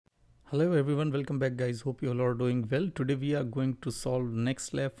Hello everyone, welcome back guys. Hope you all are doing well. Today we are going to solve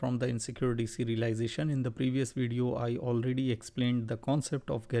next lab from the insecurity serialization. In the previous video I already explained the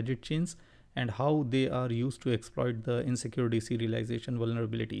concept of gadget chains and how they are used to exploit the insecurity serialization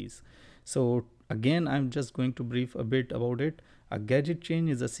vulnerabilities. So again I'm just going to brief a bit about it. A gadget chain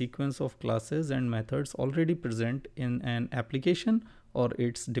is a sequence of classes and methods already present in an application or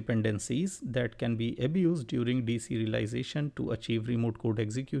its dependencies that can be abused during deserialization to achieve remote code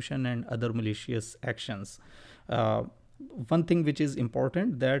execution and other malicious actions. Uh, One thing which is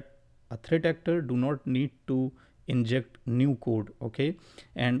important, that a threat actor do not need to inject new code, okay?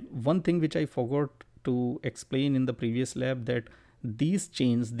 And one thing which I forgot to explain in the previous lab, that these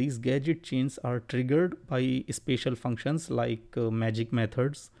chains, these gadget chains, are triggered by special functions like magic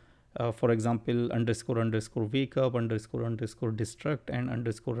methods. For example, underscore underscore wake up, underscore underscore destruct, and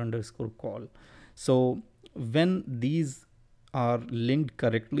underscore underscore call. So when these are linked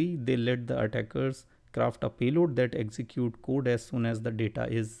correctly, they let the attackers craft a payload that execute code as soon as the data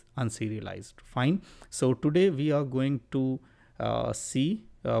is unserialized. Fine. So today we are going to see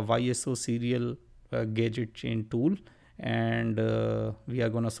ysoserial gadget chain tool, and we are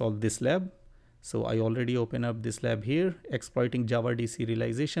going to solve this lab. So I already open up this lab here, exploiting Java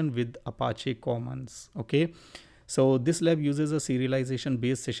deserialization with Apache Commons. Okay. So this lab uses a serialization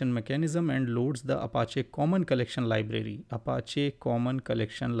based session mechanism and loads the Apache Common Collection library. Apache Common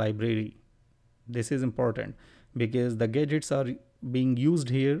Collection library. This is important because the gadgets are being used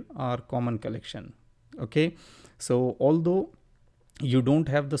here are common collection. Okay. So although you don't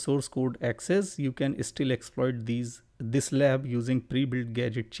have the source code access, you can still exploit this lab using pre-built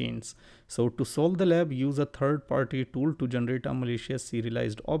gadget chains. So to solve the lab, use a third-party tool to generate a malicious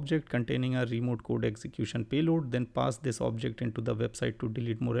serialized object containing a remote code execution payload, then pass this object into the website to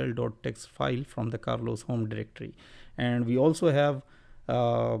delete morale.txt file from the Carlos home directory. And we also have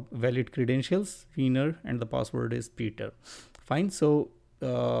valid credentials, Wiener, and the password is Peter. Fine. So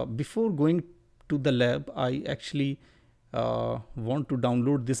before going to the lab, I actually want to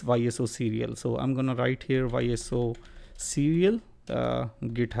download this YSO serial. So I'm gonna write here YSO serial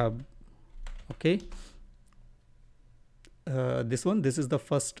GitHub. Okay. This is the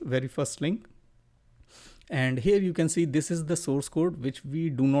very first link. And here you can see this is the source code which we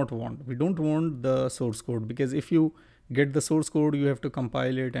do not want. We don't want the source code because if you get the source code, you have to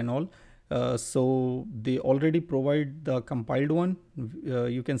compile it and all. So they already provide the compiled one.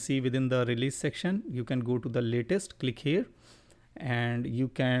 You can see within the release section, you can go to the latest, click here, and you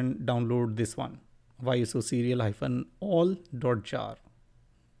can download this one, ysoserial-all.jar.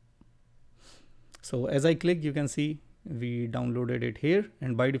 So as I click, you can see we downloaded it here,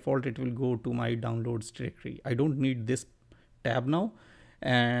 and by default it will go to my downloads directory. I don't need this tab now.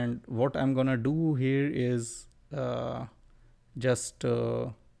 And what I'm gonna do here is just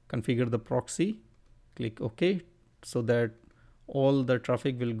configure the proxy, click OK, so that all the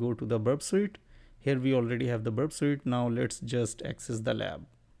traffic will go to the burp suite. Here we already have the burp suite. Now let's just access the lab.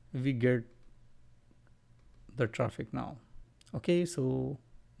 We get the traffic now. Okay, so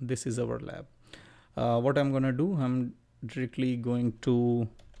this is our lab. What I'm gonna do, I'm directly going to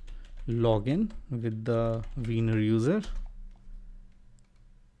log in with the Wiener user,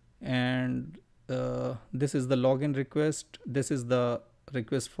 and this is the login request. This is the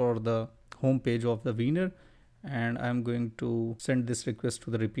request for the home page of the Wiener, and I'm going to send this request to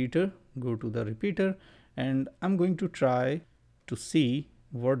the repeater. Go to the repeater, and I'm going to try to see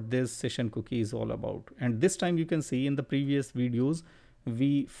what this session cookie is all about. And this time you can see in the previous videos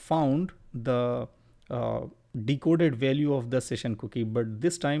we found the decoded value of the session cookie, but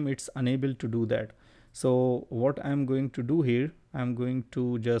this time it's unable to do that. So what I'm going to do here, I'm going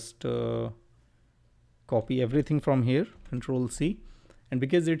to just copy everything from here, Control C, and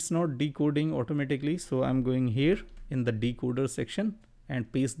because it's not decoding automatically, so I'm going here in the decoder section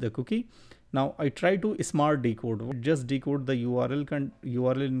and paste the cookie. Now I try to smart decode, just decode the URL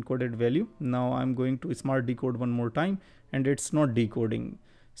encoded value. Now I'm going to smart decode one more time, and it's not decoding.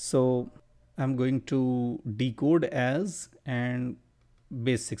 So I'm going to decode as and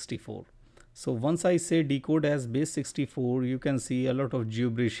base 64. So once I say decode as base 64, you can see a lot of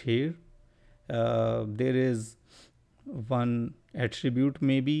gibberish here. There is one attribute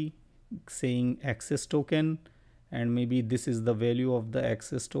maybe saying access token, and maybe this is the value of the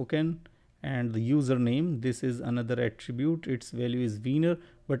access token, and the username, this is another attribute, its value is Wiener,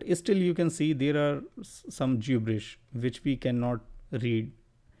 but still you can see there are some gibberish which we cannot read.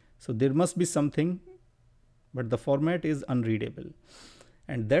 So there must be something, but the format is unreadable,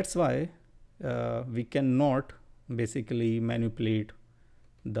 and that's why we cannot basically manipulate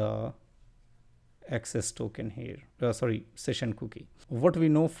the access token here, sorry, session cookie. What we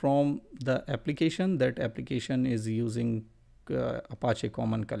know from the application, that application is using Apache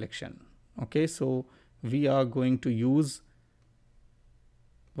Common Collection. Okay, so we are going to use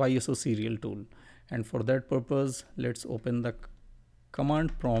ysoserial tool, and for that purpose let's open the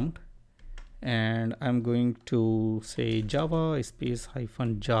command prompt, and I'm going to say java space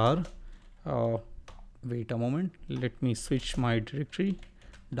 -jar. Wait a moment, let me switch my directory,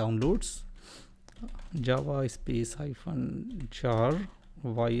 downloads, java space -jar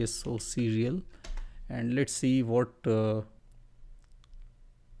ysoserial, and let's see what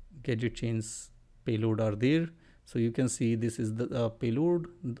gadget chains payload are there. So you can see this is the payload,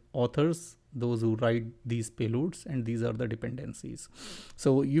 authors, those who write these payloads, and these are the dependencies.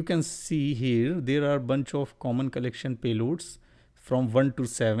 So you can see here there are a bunch of common collection payloads from 1 to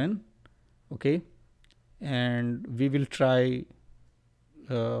 7. Okay, and we will try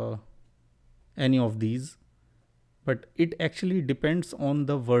any of these, but it actually depends on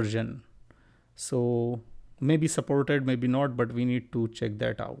the version. So maybe supported, maybe not, but we need to check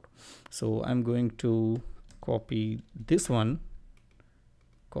that out. So I'm going to copy this one,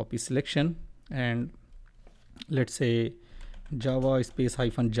 copy selection, and let's say java space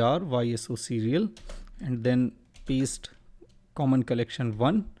 -jar ysoserial, and then paste common collection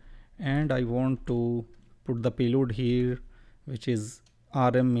 1, and I want to put the payload here, which is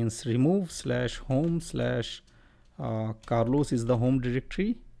rm means remove /home Carlos is the home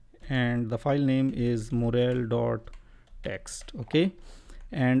directory, and the file name is morale.txt. okay,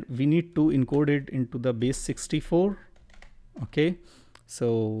 and we need to encode it into the base 64. okay,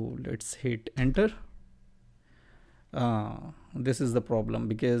 so let's hit enter. This is the problem,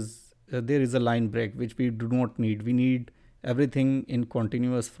 because there is a line break which we do not need. We need everything in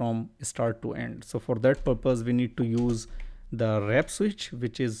continuous from start to end. So for that purpose we need to use the wrap switch,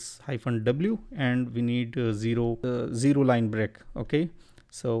 which is -w, and we need zero line break. okay,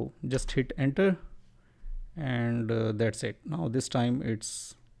 so just hit enter, and that's it. Now this time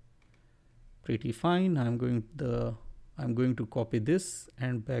it's pretty fine. I'm going to copy this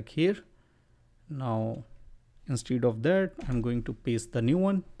and back here. Now instead of that I'm going to paste the new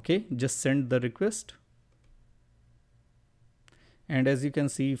one. Okay, just send the request, and as you can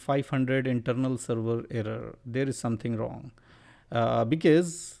see 500 internal server error. There is something wrong,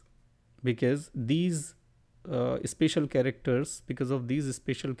 because these special characters, because of these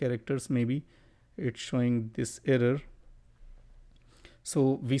special characters maybe it's showing this error.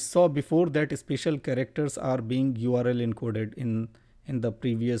 So we saw before that special characters are being URL encoded in the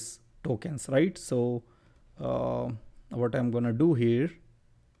previous tokens, right? So what I'm gonna do here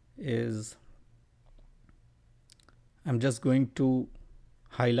is I'm just going to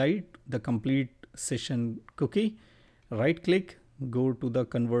highlight the complete session cookie, right click, go to the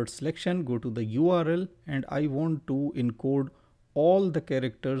convert selection, go to the URL, and I want to encode all the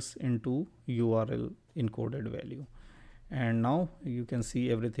characters into URL encoded value. And now you can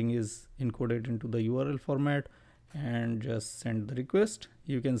see everything is encoded into the URL format, and just send the request.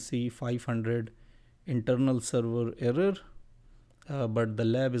 You can see 500 internal server error, but the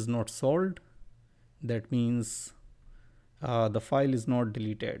lab is not solved. That means the file is not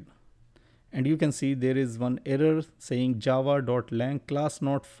deleted. And you can see there is one error saying java.lang class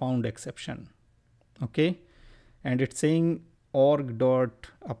not found exception. Okay, and it's saying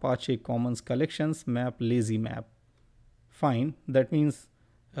org.apache commons collections map lazy map. Fine, that means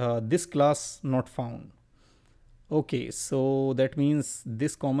this class not found. Okay, so that means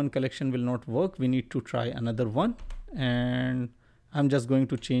this common collection will not work. We need to try another one, and I'm just going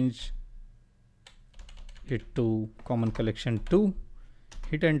to change it to common collection 2.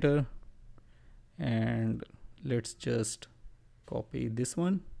 Hit enter, and let's just copy this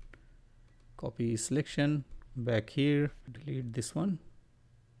one, copy selection, back here, delete this one.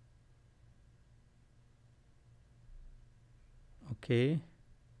 Okay,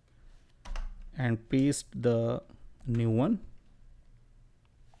 and paste the new one,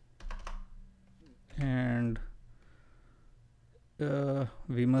 and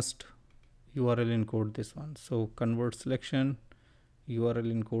we must URL encode this one. So convert selection,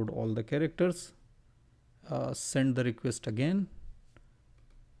 URL encode all the characters, send the request again,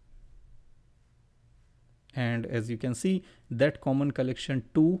 and as you can see that common collection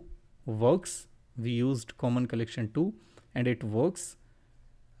 2 works. We used common collection 2 and it works,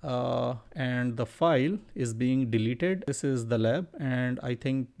 and the file is being deleted. This is the lab, and I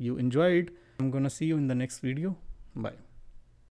think you enjoyed. I'm gonna see you in the next video. Bye.